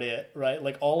about it, right?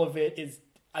 All of it is,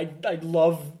 I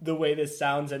love the way this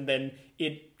sounds, and then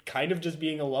it kind of just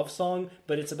being a love song,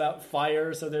 but it's about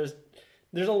fire, so there's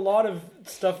a lot of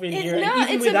stuff in here, and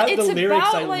even without the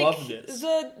lyrics, I love this.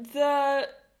 The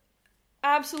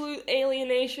absolute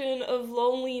alienation of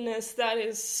loneliness that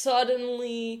is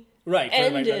suddenly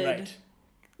ended. Right.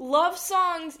 Love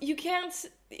songs, you can't.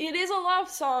 It is a love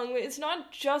song, but it's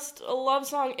not just a love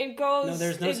song. It goes.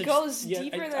 Goes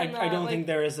deeper than that. I don't think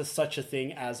there is such a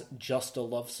thing as just a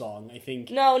love song. I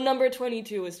think number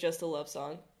 22 is just a love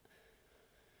song.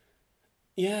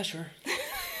 Yeah, sure.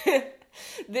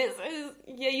 This is,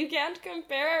 you can't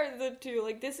compare the two.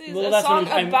 This is a song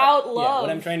about love. Yeah, what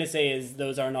I'm trying to say is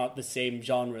those are not the same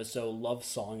genre, so love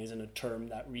song isn't a term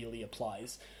that really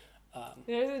applies.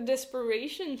 There's a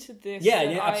desperation to this.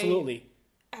 Yeah, absolutely.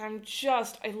 I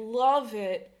love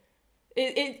it.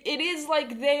 It is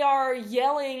like they are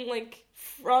yelling,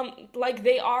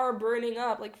 they are burning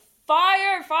up,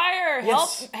 fire,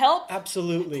 yes, help,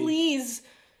 absolutely, please.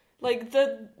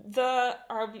 The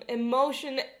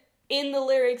emotion in the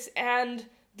lyrics and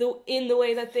in the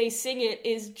way that they sing it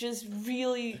is just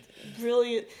really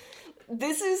brilliant.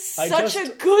 This is such a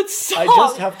good song. I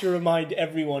just have to remind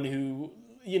everyone who,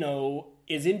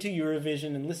 is into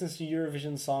Eurovision and listens to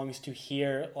Eurovision songs to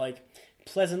hear,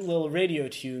 pleasant little radio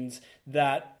tunes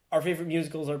that our favorite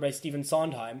musicals are by Stephen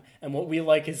Sondheim, and what we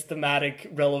like is thematic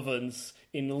relevance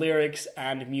in lyrics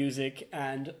and music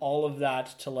and all of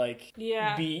that to,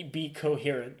 be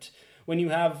coherent. When you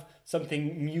have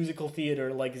something musical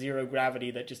theater like Zero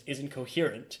Gravity that just isn't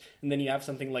coherent, and then you have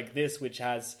something like this which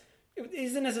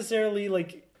isn't necessarily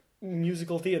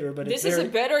musical theater, but this is a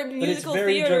better musical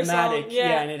theater dramatic song.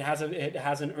 Yeah. And it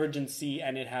has an urgency,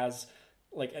 and it has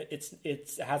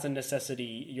it has a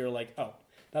necessity. You're like, oh,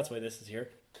 that's why this is here.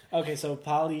 Okay, so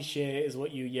paliché is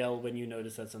what you yell when you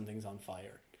notice that something's on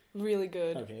fire. Really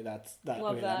good. Okay, that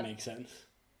that makes sense.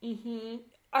 Mm-hmm.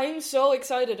 I'm so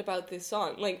excited about this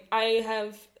song.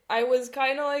 I was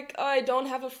kind of I don't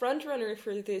have a frontrunner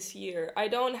for this year. I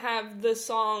don't have the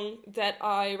song that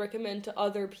I recommend to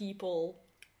other people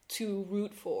to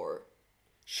root for.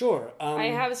 Sure. I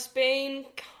have Spain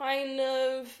kind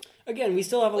of. Again, we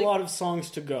still have a lot of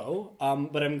songs to go,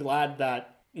 but I'm glad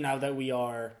that now that we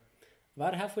are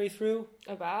about halfway through,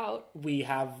 we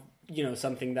have,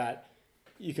 something that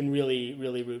you can really,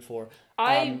 really root for.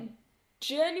 I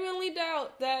genuinely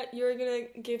doubt that you're gonna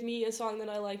give me a song that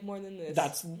I like more than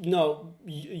this.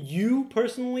 You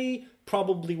personally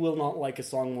probably will not like a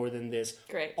song more than this.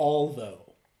 Great. Although.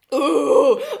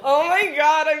 Ooh! Oh my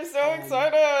god, I'm so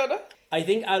excited! I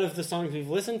think out of the songs we've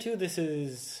listened to, this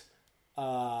is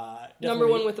number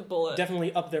one with a bullet.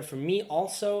 Definitely up there for me.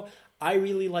 Also, I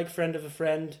really like Friend of a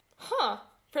Friend. Huh.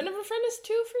 Friend of a Friend is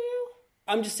 2 for you?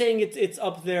 I'm just saying it's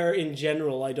up there in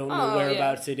general. I don't know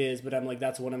whereabouts it is, but I'm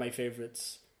that's one of my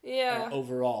favorites. Yeah.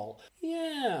 Overall.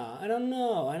 Yeah, I don't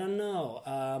know.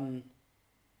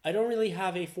 I don't really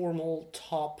have a formal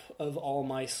top of all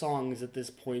my songs at this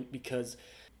point because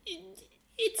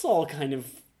it's all kind of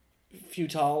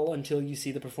futile until you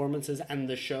see the performances and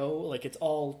the show. It's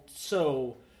all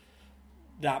so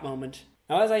that moment.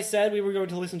 Now, as I said, we were going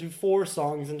to listen to 4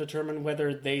 songs and determine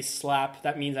whether they slap.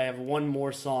 That means I have one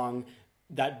more song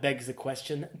that begs the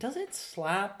question, does it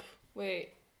slap?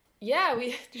 Wait. Yeah,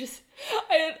 I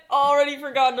had already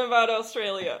forgotten about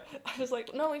Australia. I was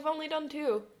like, no, we've only done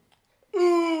 2.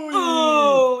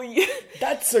 Ooh, yeah.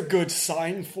 That's a good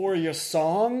sign for your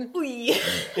song.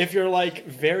 If you're like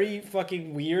very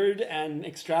fucking weird and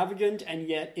extravagant and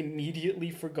yet immediately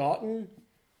forgotten.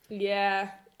 Yeah.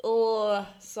 Oh,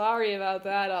 sorry about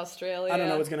that, Australia. I don't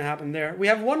know what's going to happen there. We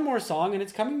have one more song, and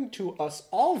it's coming to us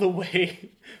all the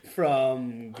way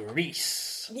from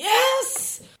Greece.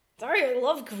 Yes! Sorry, I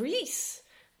love Greece.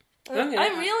 Okay.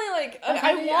 I'm really like,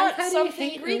 I want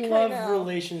something Greek right now.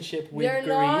 Relationship with They're Greece.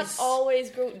 not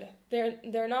always good.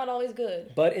 They're not always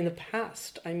good. But in the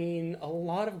past, I mean, a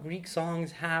lot of Greek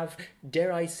songs have,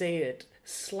 dare I say it,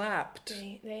 slapped.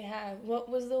 They have. What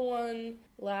was the one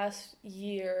last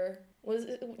year?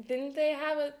 Didn't they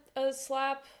have a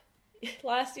slap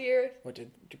last year? What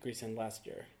did Greece end last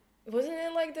year? Wasn't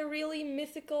it like the really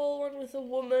mythical one with a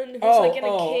woman who's like in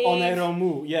a cave?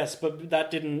 Oneromu, yes, but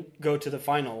that didn't go to the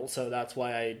final, so that's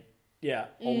why I,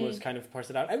 almost kind of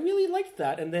parsed it out. I really liked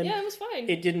that, and then it was fine.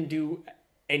 It didn't do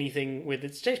anything with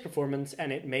its stage performance,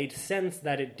 and it made sense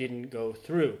that it didn't go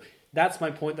through. That's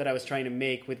my point that I was trying to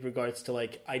make with regards to,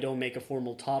 like, I don't make a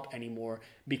formal top anymore,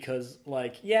 because,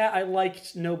 like, I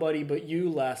liked Nobody But You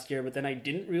last year, but then I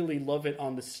didn't really love it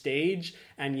on the stage,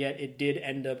 and yet it did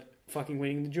end up fucking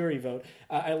winning the jury vote.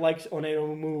 I liked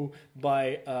Oneromu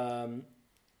by Yana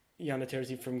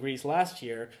Terzi from Greece last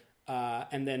year,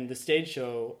 and then the stage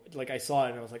show, like, I saw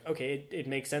it and I was like, okay, it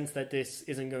makes sense that this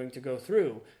isn't going to go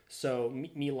through. So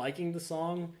me liking the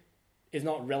song is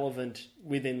not relevant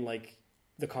within, like,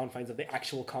 the confines of the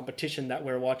actual competition that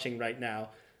we're watching right now.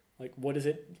 Like, what is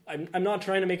it? I'm not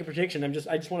trying to make a prediction. I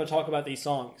just want to talk about these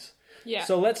songs. Yeah.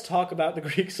 So let's talk about the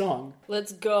Greek song.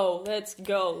 Let's go. Let's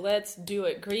do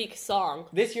it. Greek song.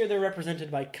 This year they're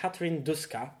represented by Katrin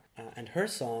Duska and her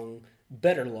song,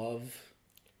 Better Love.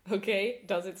 Okay,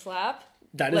 does it slap?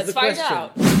 That is Let's the find question.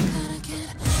 out.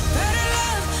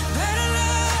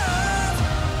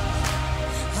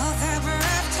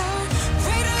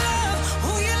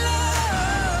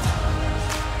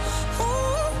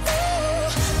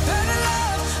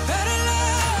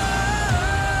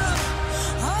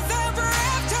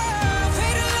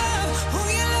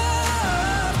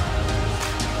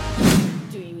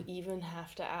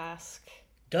 Have to ask.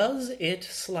 Does it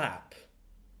slap?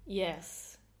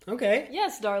 Yes. Okay.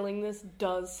 Yes, darling, this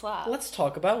does slap. Let's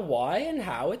talk about why and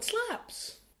how it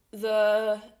slaps.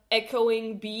 The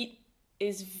echoing beat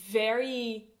is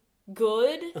very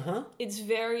good. Uh-huh. It's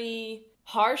very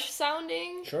harsh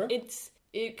sounding. Sure.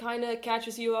 It kind of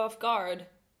catches you off guard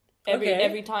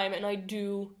every time, and I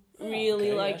do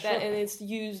really like that, and it's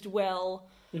used well.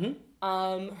 Mm-hmm.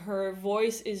 Her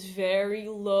voice is very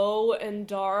low and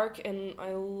dark, and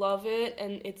I love it,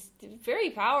 and it's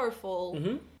very powerful.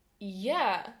 Mm-hmm.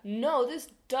 Yeah, no, this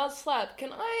does slap.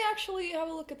 Can I actually have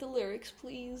a look at the lyrics,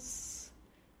 please?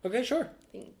 Okay, sure.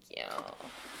 Thank you.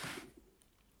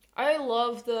 I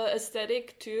love the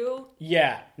aesthetic, too.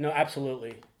 Yeah, no,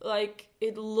 absolutely. Like,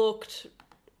 it looked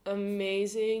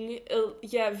amazing.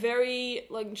 Very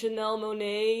like Janelle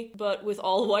Monáe, but with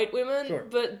all white women. Sure.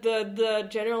 But the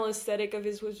general aesthetic of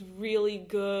his was really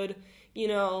good. You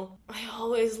know, I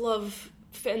always love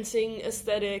fencing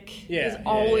aesthetic. Yeah, it's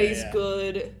always yeah.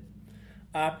 good.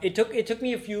 It took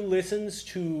me a few listens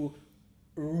to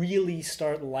really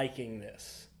start liking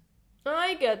this.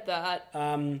 I get that.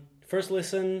 First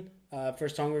listen,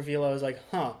 first song reveal, I was like,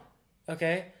 huh.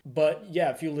 Okay, but yeah,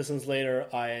 a few listens later,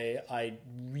 I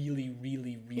really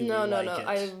like it. No,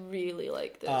 I really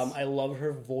like this. I love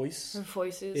her voice. Her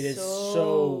voice is It is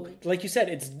so like you said,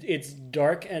 it's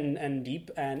dark and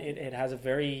deep, and it has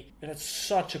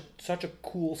such a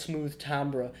cool, smooth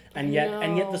timbre, and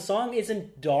yet the song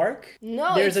isn't dark.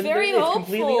 No, it's very hopeful. It's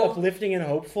completely uplifting and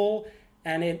hopeful,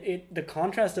 and the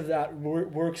contrast of that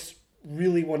works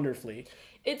really wonderfully.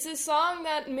 It's a song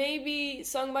that maybe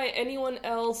sung by anyone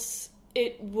else,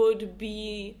 it would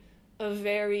be a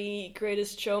very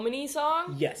Greatest Showman-y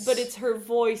song. Yes. But it's her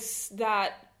voice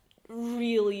that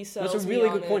really sells me. That's a really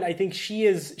good point. I think she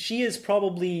is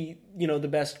probably, the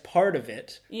best part of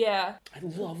it. Yeah. I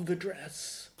love the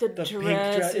dress. The pink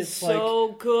dress is like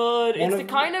so good. It's the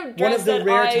kind of dress that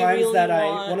I really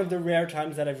want. One of the rare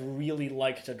times that I've really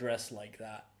liked a dress like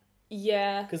that.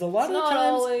 Yeah. Because a lot of the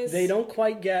times, they don't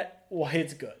quite get why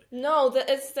it's good. No, the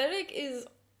aesthetic is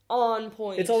on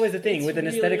point. It's always the thing. With an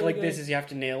aesthetic really like good. this is you have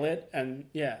to nail it, and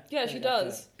yeah. Yeah, she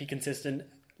does. Be consistent.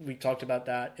 We talked about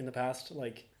that in the past.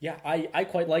 Like, yeah, I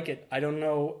quite like it. I don't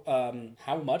know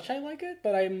how much I like it,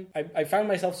 but I found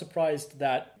myself surprised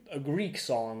that a Greek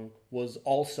song was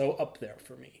also up there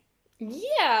for me.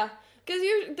 Yeah, Because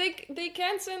they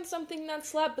can send something that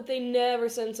slap, but they never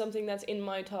send something that's in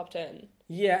my top 10.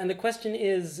 Yeah, and the question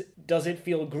is, does it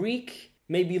feel Greek?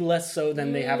 Maybe less so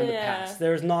than they have in the past.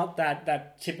 There's not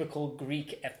that typical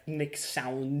Greek ethnic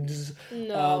sounds.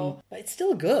 No. But it's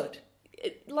still good.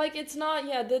 It's not,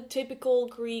 the typical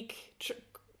Greek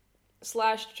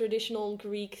 / traditional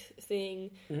Greek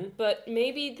thing, but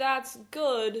maybe that's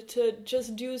good to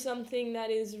just do something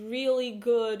that is really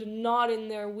good, not in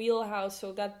their wheelhouse,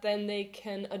 so that then they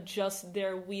can adjust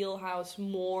their wheelhouse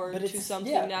more to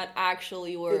something that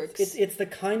actually works. It's the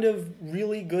kind of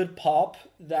really good pop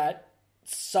that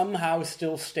somehow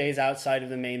still stays outside of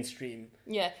the mainstream.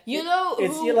 Yeah,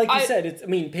 said.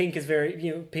 Pink is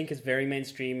very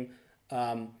mainstream.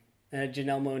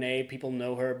 Janelle Monáe, people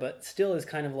know her, but still is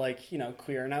kind of like,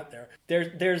 queer and out there.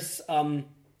 There's some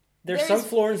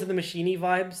Florence and the Machine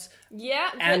vibes.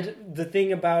 Yeah. And the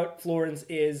thing about Florence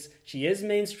is she is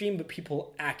mainstream, but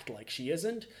people act like she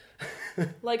isn't.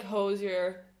 Like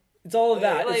Hozier. It's all of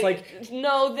that. It's like...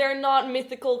 No, they're not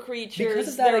mythical creatures. Because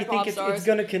of that, I think it's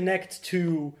going to connect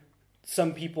to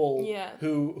some people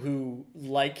who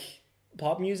like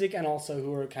pop music, and also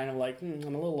who are kind of like, I'm a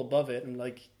little above it, and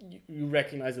like you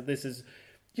recognize that this is,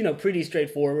 pretty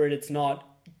straightforward. It's not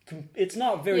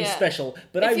very special,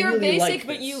 but I really like this. If you're basic,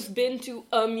 but you've been to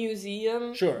a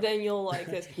museum, then you'll like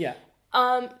this. Yeah.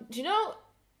 Do you know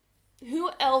who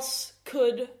else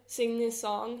could sing this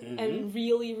song and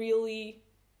really, really,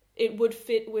 it would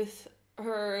fit with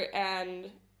her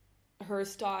and her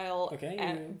style? Okay,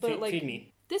 feed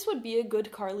me. This would be a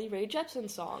good Carly Rae Jepsen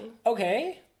song.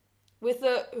 Okay. With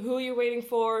the who you waiting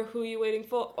for, who you waiting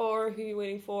for, or who you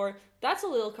waiting for. That's a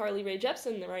little Carly Rae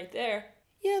Jepsen right there.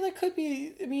 Yeah, that could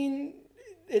be.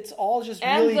 It's all just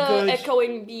really good. And the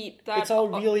echoing beat. It's all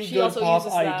really good pop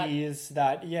ideas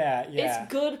that,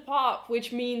 It's good pop,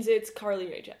 which means it's Carly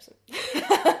Rae Jepsen.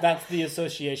 That's the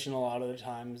association a lot of the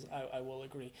times, I will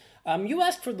agree. You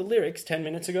asked for the lyrics 10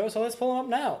 minutes ago, so let's pull them up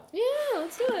now. Yeah,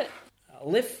 let's do it.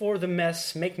 Live for the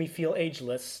mess, make me feel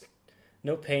ageless.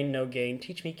 No pain, no gain,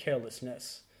 teach me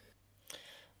carelessness.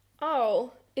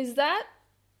 Oh, is that...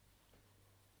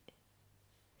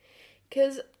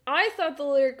 Because I thought the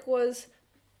lyric was,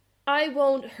 I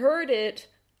won't hurt it,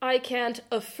 I can't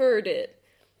afford it.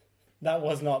 That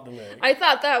was not the lyric. I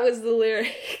thought that was the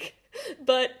lyric.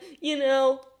 But,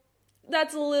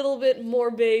 that's a little bit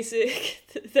more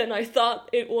basic than I thought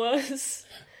it was.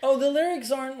 Oh, the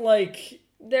lyrics aren't,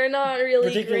 they're not really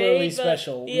particularly great,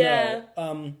 special. Yeah.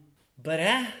 No.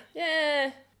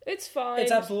 Yeah, it's fine.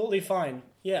 It's absolutely fine.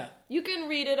 Yeah. You can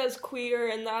read it as queer,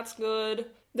 and that's good.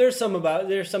 There's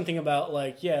something about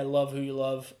love who you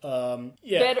love.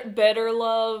 Better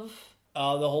love.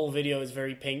 The whole video is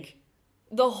very pink.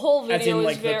 The whole video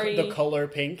is very the color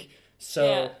pink.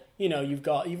 So you've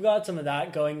got some of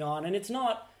that going on, and it's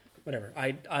not whatever.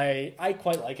 I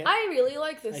quite like it. I really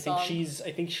like this song.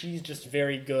 I think she's just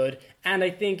very good, and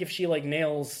I think if she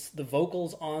nails the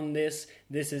vocals on this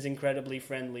is incredibly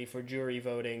friendly for jury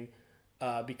voting,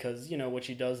 because what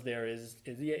she does there is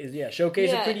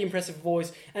showcase a pretty impressive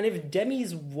voice. And if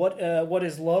Demi's what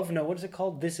is love? No, what is it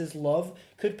called? This Is Love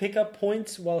could pick up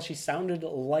points while she sounded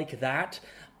like that.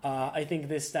 I think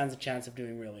this stands a chance of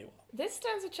doing really well. This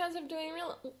stands a chance of doing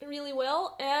really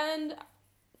well, and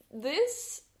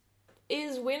this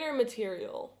is winner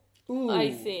material. Ooh.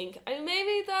 I think.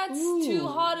 Maybe that's too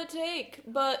hot a take,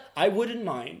 but... I wouldn't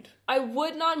mind. I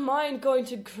would not mind going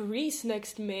to Greece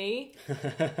next May.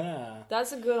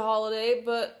 That's a good holiday,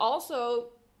 but also...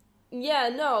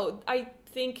 I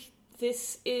think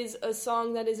this is a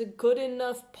song that is a good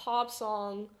enough pop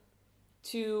song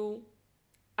to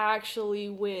actually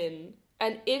win.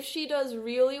 And if she does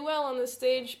really well on the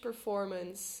stage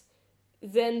performance,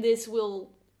 then this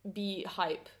will be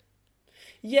hype.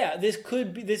 Yeah, this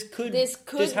has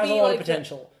a lot of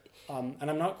potential, and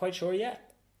I'm not quite sure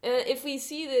yet. If we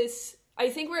see this, I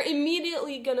think we're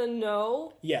immediately gonna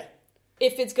know. Yeah.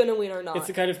 If it's gonna win or not. It's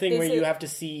the kind of thing where you have to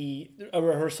see a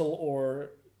rehearsal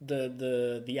or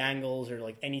the angles or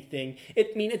anything.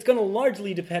 It's gonna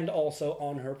largely depend also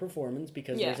on her performance,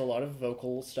 because there's a lot of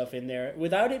vocal stuff in there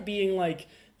without it being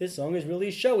this song is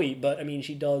really showy, but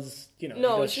she does, she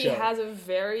has a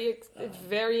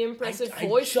very impressive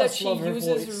voice that she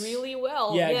uses really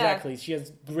well. Yeah, exactly. She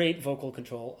has great vocal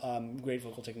control, great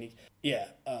vocal technique. Yeah.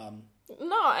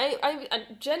 No, I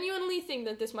genuinely think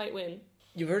that this might win.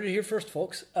 You heard it here first,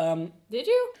 folks. Did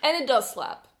you? And it does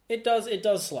slap. It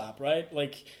does slap, right?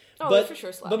 It for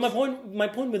sure slaps. But my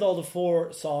point with all the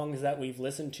 4 songs that we've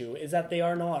listened to is that they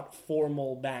are not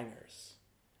formal bangers.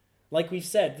 Like we've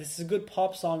said, this is a good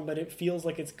pop song, but it feels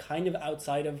like it's kind of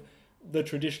outside of the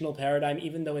traditional paradigm,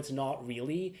 even though it's not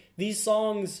really. These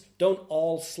songs don't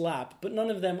all slap, but none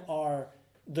of them are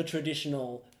the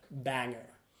traditional banger.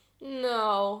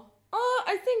 No.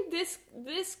 I think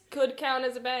this could count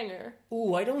as a banger.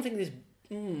 Ooh, I don't think this...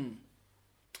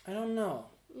 I don't know.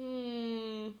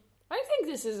 I think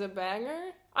this is a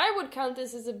banger. I would count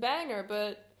this as a banger,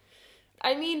 but...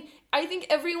 I mean, I think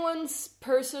everyone's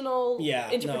personal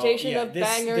interpretation of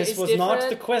banger is different. This was not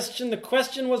the question. The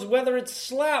question was whether it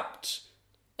slapped.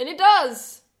 And it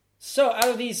does. So, out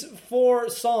of these 4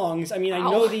 songs, I mean, I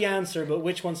know the answer, but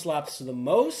which one slaps the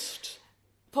most?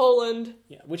 Poland.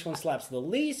 Yeah, which one slaps the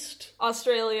least?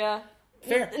 Australia.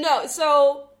 Fair. No,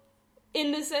 so,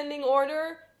 in descending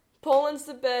order, Poland's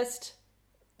the best,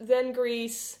 then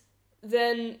Greece,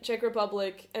 then Czech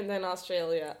Republic, and then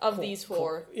Australia, of these 4.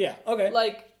 Cool. Yeah, okay.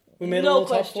 Like, we made no a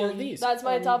question. Top 4 of these. That's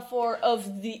my top 4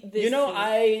 of this theme.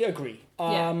 I agree.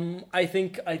 I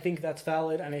think that's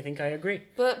valid, and I think I agree.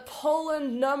 But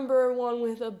Poland number 1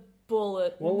 with a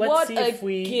bullet. Well, let's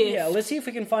see if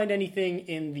we can find anything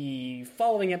in the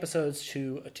following episodes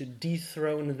to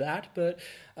dethrone that. But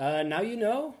now you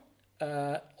know.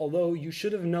 Although you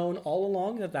should have known all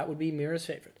along that would be Mira's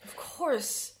favorite. Of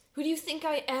course. Who do you think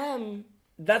I am?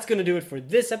 That's going to do it for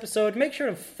this episode. Make sure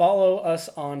to follow us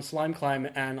on Slime Climb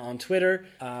and on Twitter.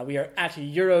 We are at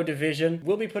Eurodivision.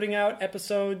 We'll be putting out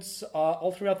episodes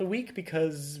all throughout the week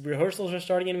because rehearsals are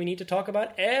starting and we need to talk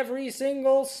about every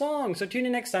single song. So tune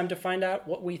in next time to find out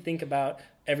what we think about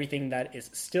everything that is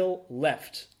still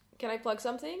left. Can I plug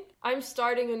something? I'm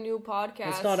starting a new podcast.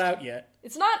 It's not out yet.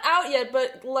 It's not out yet,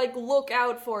 but, look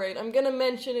out for it. I'm gonna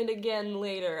mention it again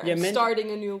later. I'm starting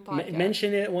a new podcast.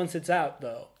 Mention it once it's out,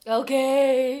 though.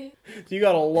 Okay. So you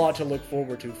got a lot to look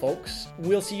forward to, folks.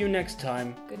 We'll see you next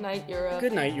time. Good night, Europe.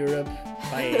 Good night, Europe.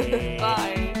 Bye.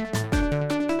 Bye.